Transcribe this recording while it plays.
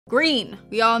Green.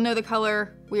 We all know the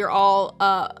color. We are all,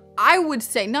 I would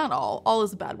say, not all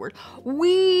is a bad word.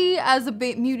 We as a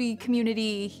beauty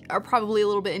community are probably a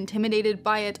little bit intimidated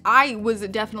by it. I was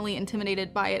definitely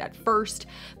intimidated by it at first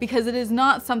because it is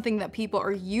not something that people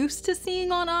are used to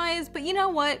seeing on eyes, but you know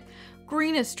what?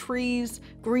 Green is trees,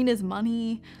 green is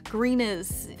money, green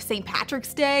is St.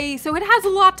 Patrick's Day, so it has a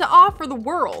lot to offer the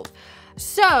world.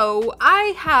 So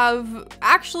I have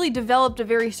actually developed a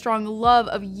very strong love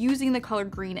of using the color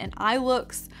green in eye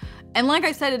looks. And like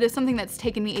I said, it is something that's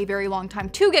taken me a very long time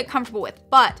to get comfortable with,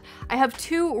 but I have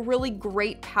two really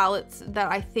great palettes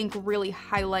that I think really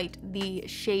highlight the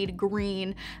shade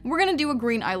green. And we're gonna do a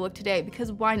green eye look today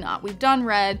because why not? We've done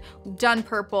red, we've done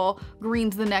purple,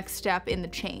 green's the next step in the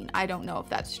chain. I don't know if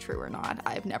that's true or not.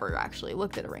 I've never actually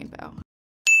looked at a rainbow.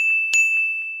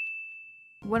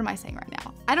 What am I saying right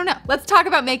now? I don't know. Let's talk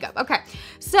about makeup. Okay,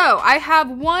 so I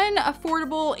have one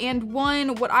affordable and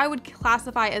one what I would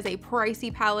classify as a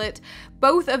pricey palette.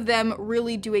 Both of them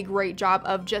really do a great job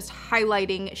of just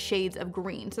highlighting shades of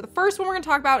green. So the first one we're gonna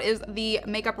talk about is the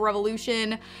Makeup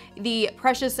Revolution, the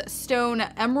Precious Stone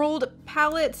Emerald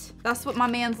palette. That's what my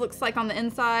man's looks like on the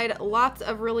inside. Lots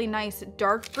of really nice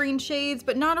dark green shades,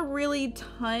 but not a really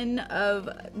ton,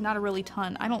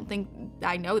 I don't think,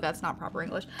 I know that's not proper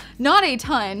English. Not a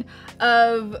ton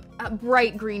of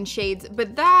bright green shades,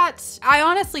 but I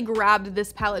honestly grabbed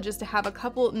this palette just to have a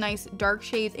couple nice dark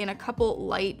shades and a couple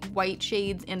light white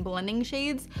shades and blending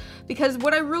shades, because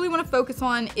what I really want to focus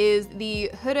on is the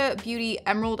Huda Beauty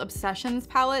Emerald Obsessions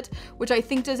palette, which I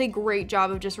think does a great job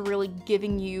of just really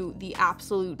giving you the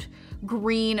absolute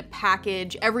green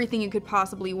package, everything you could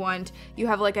possibly want. You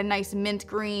have like a nice mint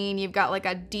green, you've got like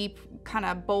a deep kind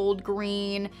of bold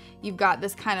green, you've got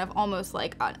this kind of almost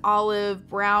like an olive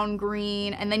brown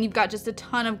green, and then you've got just a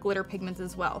ton of glitter pigments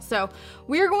as well. So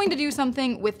we are going to do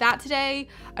something with that today.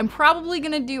 I'm probably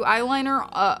gonna do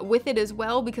eyeliner with it as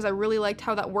well because I really liked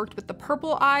how that worked with the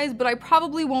purple eyes, but I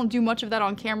probably won't do much of that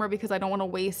on camera because I don't want to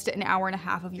waste an hour and a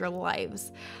half of your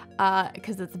lives,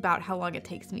 because it's about how long it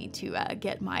takes me to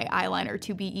get my eyeliner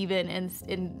to be even,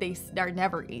 and they are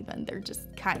never even. They're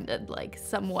just kind of like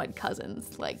somewhat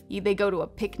cousins. Like they go to a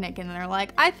picnic and they're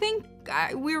like, I think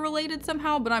we're related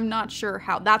somehow, but I'm not sure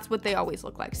how. That's what they always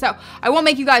look like. So I won't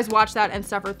make you guys watch that and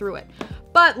suffer through it.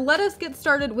 But let us get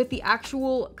started with the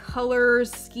actual color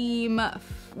scheme,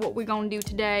 what we're gonna do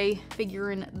today,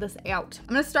 figuring this out.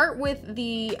 I'm gonna start with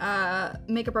the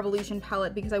Makeup Revolution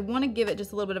palette because I wanna give it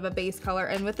just a little bit of a base color.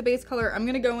 And with the base color, I'm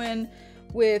gonna go in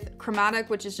with Chromatic,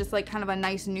 which is just like kind of a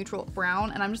nice neutral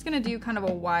brown. And I'm just gonna do kind of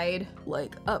a wide,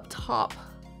 like up top,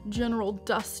 general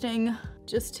dusting,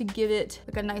 just to give it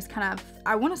like a nice kind of,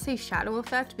 I want to say shadow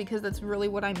effect, because that's really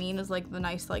what I mean is like the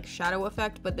nice like shadow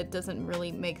effect, but that doesn't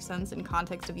really make sense in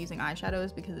context of using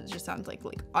eyeshadows because it just sounds like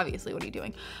obviously what are you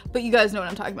doing? But you guys know what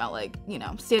I'm talking about, like, you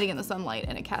know, standing in the sunlight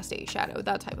and it casts a shadow,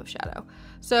 that type of shadow.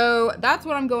 So that's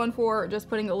what I'm going for, just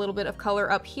putting a little bit of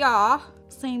color up here.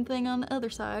 Same thing on the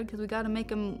other side because we got to make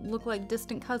them look like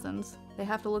distant cousins. They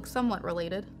have to look somewhat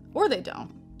related, or they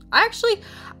don't.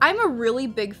 I'm a really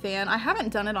big fan. I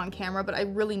haven't done it on camera, but I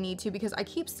really need to because I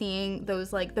keep seeing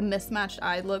those like the mismatched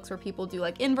eye looks where people do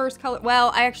like inverse color.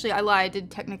 Well, I lied. I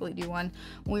did technically do one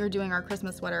when we were doing our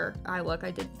Christmas sweater eye look.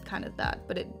 I did kind of that,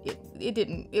 but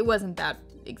it wasn't that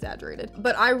exaggerated.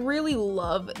 But I really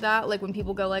love that, like when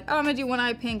people go like, oh, I'm gonna do one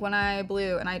eye pink, one eye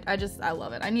blue, and I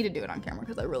love it. I need to do it on camera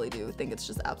because I really do think it's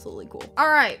just absolutely cool. All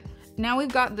right, now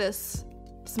we've got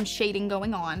some shading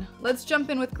going on. Let's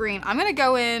jump in with green. We're gonna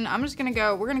go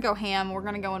ham. We're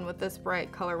gonna go in with this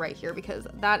bright color right here because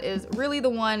that is really the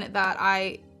one that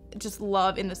I just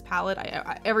love in this palette.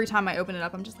 Every time I open it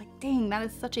up, I'm just like, dang, that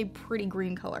is such a pretty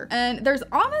green color. And it's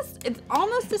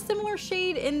almost a similar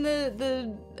shade in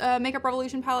the Makeup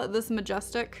Revolution palette. This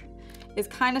Majestic is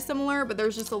kind of similar, but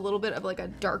there's just a little bit of like a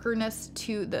darkerness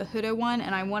to the Huda one,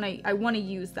 and I want to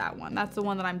use that one. That's the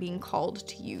one that I'm being called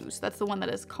to use. That's the one that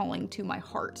is calling to my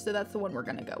heart. So that's the one we're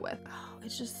gonna go with.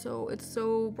 Oh, it's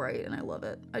so bright and I love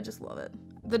it. I just love it.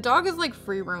 The dog is like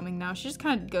free roaming now. She just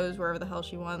kind of goes wherever the hell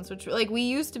she wants, which like we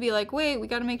used to be like, wait, we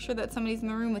got to make sure that somebody's in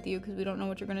the room with you because we don't know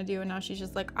what you're gonna do. And now she's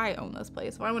just like, I own this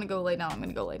place. If I want to go lay down, I'm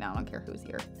gonna go lay down. I don't care who's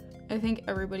here. I think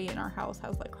everybody in our house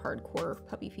has like hardcore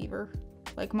puppy fever.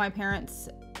 Like my parents,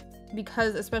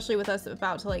 because especially with us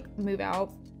about to like move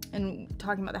out and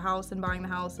talking about the house and buying the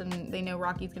house, and they know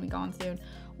Rocky's gonna be gone soon.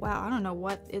 Wow, I don't know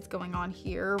what is going on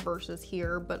here versus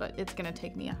here, but it's gonna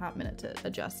take me a hot minute to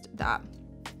adjust that.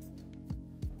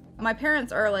 My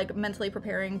parents are like mentally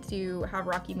preparing to have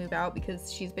Rocky move out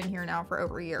because she's been here now for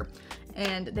over a year.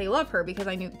 And they love her because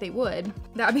I knew that they would.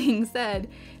 That being said,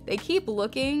 they keep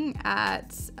looking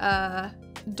at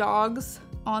dogs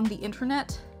on the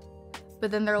internet,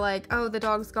 but then they're like, oh, the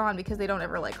dog's gone, because they don't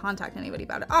ever like contact anybody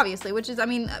about it, obviously, which is, I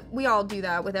mean, we all do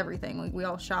that with everything. Like, we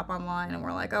all shop online and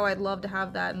we're like, oh, I'd love to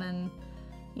have that, and then,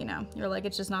 you know, you're like,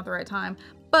 it's just not the right time.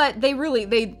 But they really,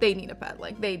 they need a pet.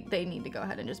 Like, they need to go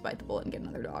ahead and just bite the bullet and get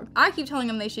another dog. I keep telling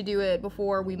them they should do it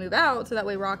before we move out, so that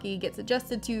way Rocky gets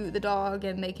adjusted to the dog,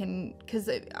 and they can, because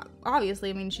obviously,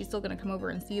 I mean, she's still gonna come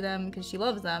over and see them because she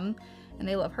loves them and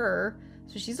they love her,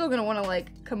 so she's still gonna want to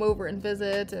like come over and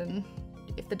visit, and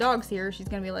if the dog's here, she's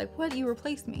gonna be like, what, you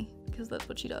replaced me? Because that's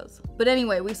what she does. But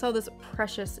anyway, we saw this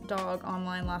precious dog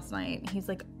online last night. He's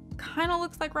like, kind of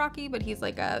looks like Rocky, but he's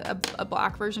like a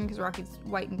black version, because Rocky's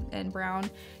white and brown.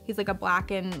 He's like a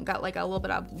black and got like a little bit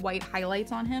of white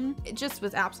highlights on him. It just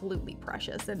was absolutely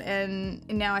precious. And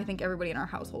now I think everybody in our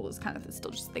household is kind of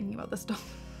still just thinking about this dog.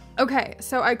 Okay,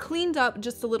 so I cleaned up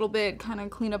just a little bit, kind of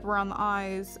cleaned up around the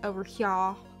eyes over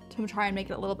here to try and make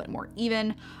it a little bit more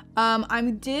even. I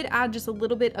did add just a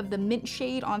little bit of the mint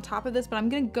shade on top of this, but I'm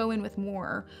gonna go in with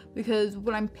more, because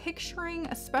what I'm picturing,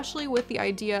 especially with the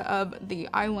idea of the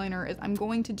eyeliner, is I'm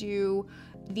going to do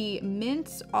the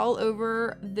mint all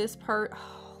over this part.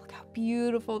 Oh, look how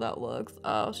beautiful that looks.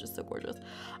 Oh, it's just so gorgeous.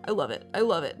 I love it. I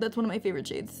love it. That's one of my favorite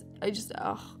shades.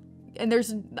 Oh. And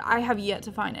I have yet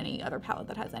to find any other palette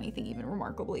that has anything even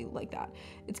remarkably like that.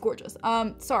 It's gorgeous.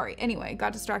 Sorry, anyway,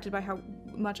 got distracted by how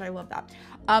much I love that.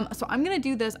 So I'm gonna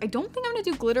do this. I don't think I'm gonna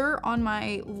do glitter on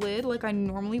my lid like I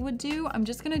normally would do. I'm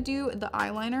just gonna do the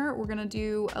eyeliner. We're gonna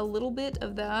do a little bit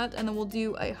of that, and then we'll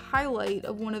do a highlight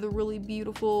of one of the really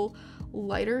beautiful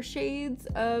lighter shades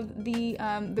of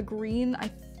the green,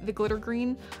 the glitter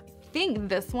green. I think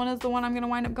this one is the one I'm gonna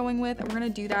wind up going with, and we're gonna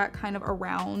do that kind of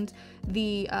around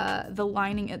the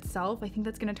lining itself. I think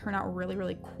that's gonna turn out really,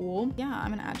 really cool. Yeah, I'm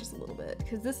gonna add just a little bit,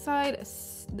 because this side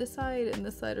and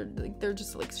this side are like, they're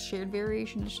just like shared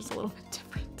variation. It's just a little bit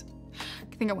different.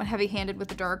 I think I went heavy-handed with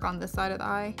the dark on this side of the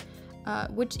eye,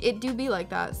 which it do be like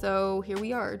that. So here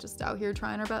we are, just out here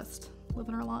trying our best,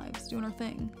 living our lives, doing our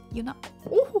thing, you know.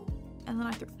 Ooh. And then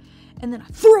I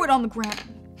threw it on the ground.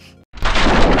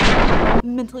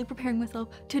 Mentally preparing myself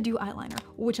to do eyeliner,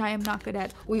 which I am not good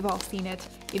at. We've all seen it.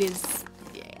 It is,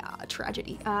 yeah, a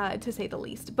tragedy, to say the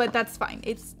least, but that's fine.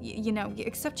 It's, you know, you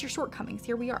accept your shortcomings.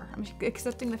 Here we are. I'm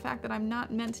accepting the fact that I'm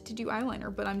not meant to do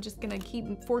eyeliner, but I'm just gonna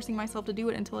keep forcing myself to do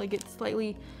it until I get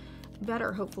slightly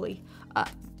better, hopefully.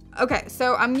 Okay,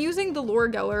 so I'm using the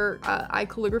Laura Geller eye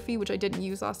calligraphy, which I didn't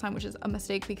use last time, which is a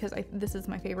mistake, because this is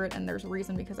my favorite, and there's a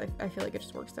reason, because I feel like it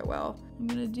just works so well. I'm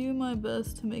gonna do my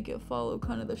best to make it follow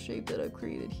kind of the shape that I've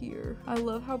created here. I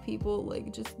love how people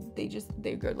like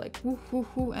they go like whoo whoo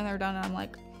whoo, and they're done, and I'm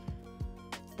like,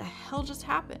 what the hell just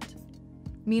happened?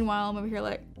 Meanwhile, I'm over here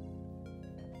like,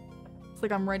 it's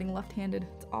like I'm writing left-handed.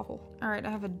 It's awful. All right, I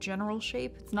have a general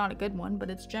shape. It's not a good one, but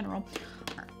it's general.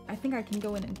 All right, I think I can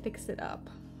go in and fix it up.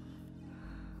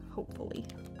 Hopefully.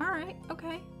 All right,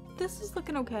 okay. This is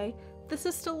looking okay. This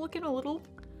is still looking a little.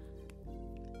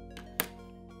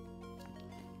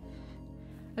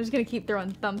 I'm just gonna keep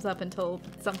throwing thumbs up until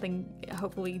something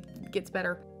hopefully gets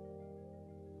better.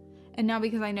 And now,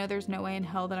 because I know there's no way in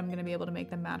hell that I'm gonna be able to make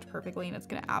them match perfectly, and it's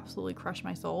gonna absolutely crush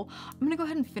my soul, I'm gonna go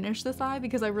ahead and finish this eye,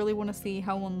 because I really wanna see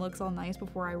how one looks all nice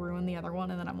before I ruin the other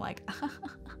one, and then I'm like,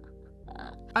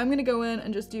 I'm gonna go in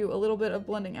and just do a little bit of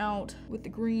blending out with the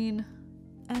green.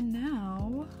 And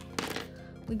now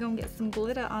we gonna get some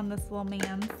glitter on this little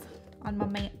man, on my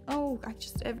man. Oh,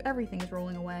 everything is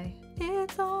rolling away.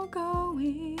 It's all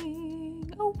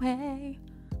going away.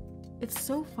 It's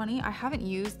so funny. I haven't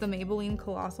used the Maybelline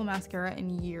Colossal Mascara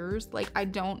in years. Like, I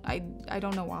don't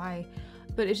know why,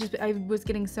 but it's just, I was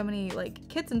getting so many like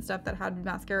kits and stuff that had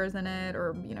mascaras in it,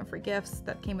 or, you know, free gifts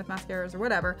that came with mascaras or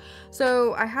whatever.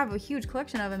 So I have a huge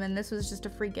collection of them, and this was just a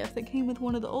free gift that came with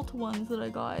one of the Ulta ones that I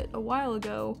got a while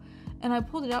ago. And I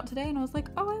pulled it out today, and I was like,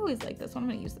 oh, I always like this one. I'm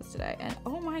gonna use this today. And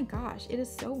oh my gosh, it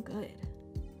is so good.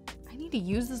 I need to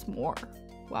use this more.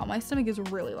 Wow, my stomach is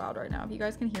really loud right now. If you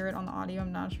guys can hear it on the audio,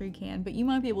 I'm not sure you can, but you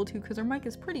might be able to, because our mic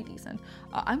is pretty decent.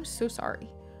 I'm so sorry.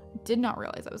 Did not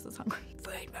realize I was this hungry.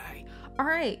 Feed me. All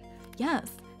right,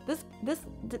 yes.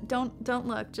 Don't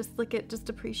look, just look at, just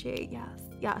appreciate.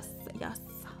 Yes.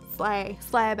 Slay,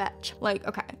 bitch. Like,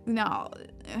 okay, no,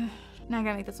 now I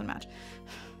gotta make this one match.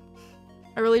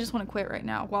 I really just want to quit right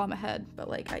now while I'm ahead, but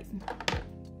like,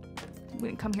 we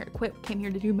didn't come here to quit, we came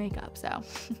here to do makeup, so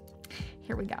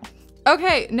here we go.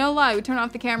 Okay, no lie, we turned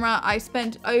off the camera. I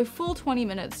spent a full 20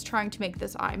 minutes trying to make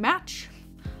this eye match.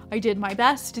 I did my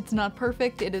best. It's not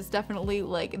perfect. It is definitely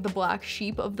like the black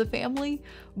sheep of the family,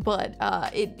 but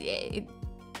it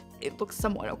it looks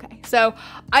somewhat okay. So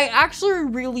I actually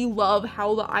really love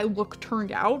how the eye look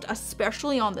turned out,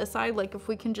 especially on this side. Like if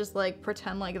we can just like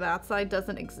pretend like that side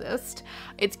doesn't exist,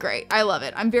 it's great. I love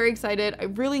it. I'm very excited.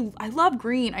 I love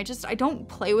green. I don't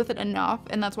play with it enough,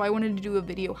 and that's why I wanted to do a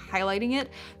video highlighting it,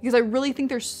 because I really think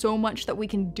there's so much that we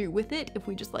can do with it if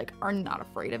we just like are not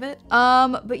afraid of it.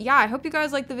 But yeah, I hope you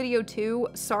guys liked the video too.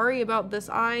 Sorry about this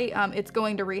eye. It's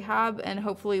going to rehab, and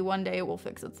hopefully one day it will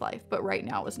fix its life, but right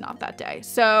now is not that day.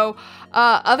 So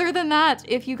other than that,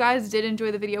 if you guys did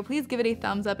enjoy the video, please give it a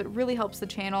thumbs up. It really helps the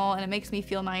channel and it makes me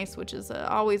feel nice, which is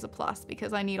always a plus,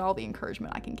 because I need all the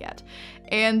encouragement I can get.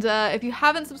 And if you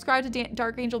haven't subscribed to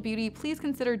Dark Angel Beauty, please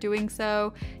consider doing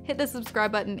so. Hit the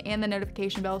subscribe button and the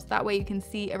notification bell so that way you can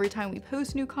see every time we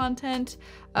post new content.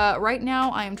 Right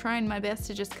now, I am trying my best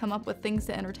to just come up with things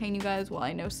to entertain you guys while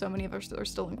I know so many of us are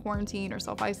still in quarantine or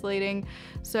self-isolating.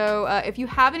 So if you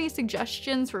have any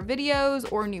suggestions for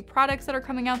videos or new products that are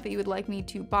coming out that you would like me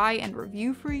to buy and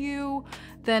review for you,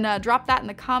 then drop that in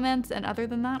the comments. And other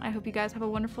than that, I hope you guys have a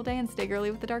wonderful day and stay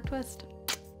girly with the dark twist.